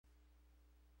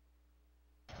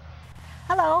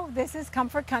Hello, this is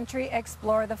Comfort Country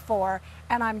Explore the Four,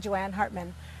 and I'm Joanne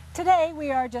Hartman. Today we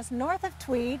are just north of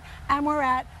Tweed, and we're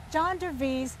at John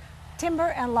DeVries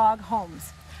Timber and Log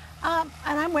Homes. And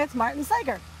I'm with Martin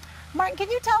Sager. Martin, can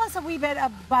you tell us a wee bit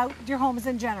about your homes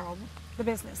in general, the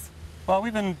business? Well,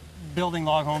 we've been building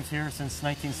log homes here since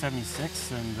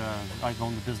 1976, and I've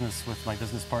owned the business with my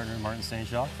business partner, Martin St.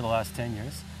 Jacques, for the last 10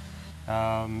 years.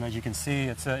 As you can see,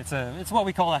 it's what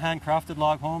we call a handcrafted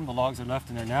log home. The logs are left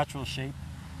in their natural shape.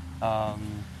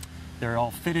 They're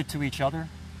all fitted to each other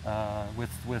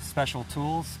with special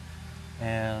tools,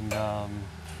 and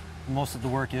most of the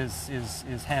work is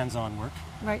hands-on work.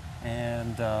 Right.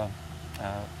 And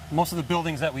most of the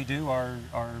buildings that we do are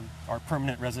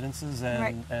permanent residences and,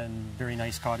 right. and very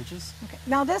nice cottages. Okay.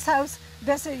 Now this house,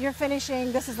 you're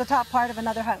finishing, this is the top part of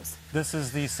another house. This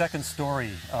is the second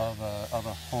story of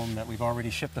a home that we've already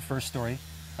shipped the first story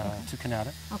to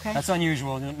Canada. Okay. That's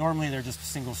unusual. Normally they're just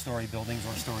single-story buildings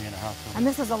or story-and-a-half buildings. And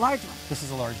this is a large one? This is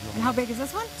a large building. And how big is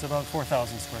this one? It's about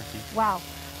 4,000 square feet. Wow.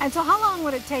 And so how long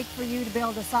would it take for you to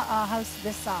build a house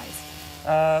this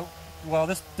size? Well,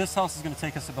 this house is going to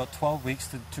take us about 12 weeks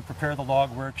to prepare the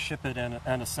log work, ship it,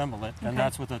 and assemble it, and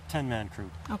that's with a 10-man crew.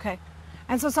 Okay.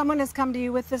 And so someone has come to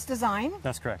you with this design?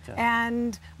 That's correct,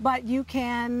 yeah. But you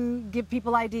can give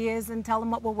people ideas and tell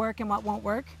them what will work and what won't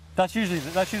work? That's usually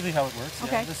how it works.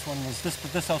 Okay. Yeah.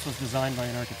 This house was designed by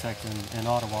an architect in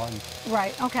Ottawa.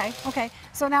 Right, okay.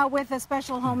 So now with a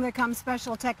special home there comes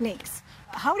special techniques.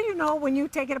 How do you know when you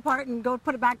take it apart and go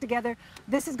put it back together,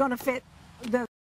 this is going to fit the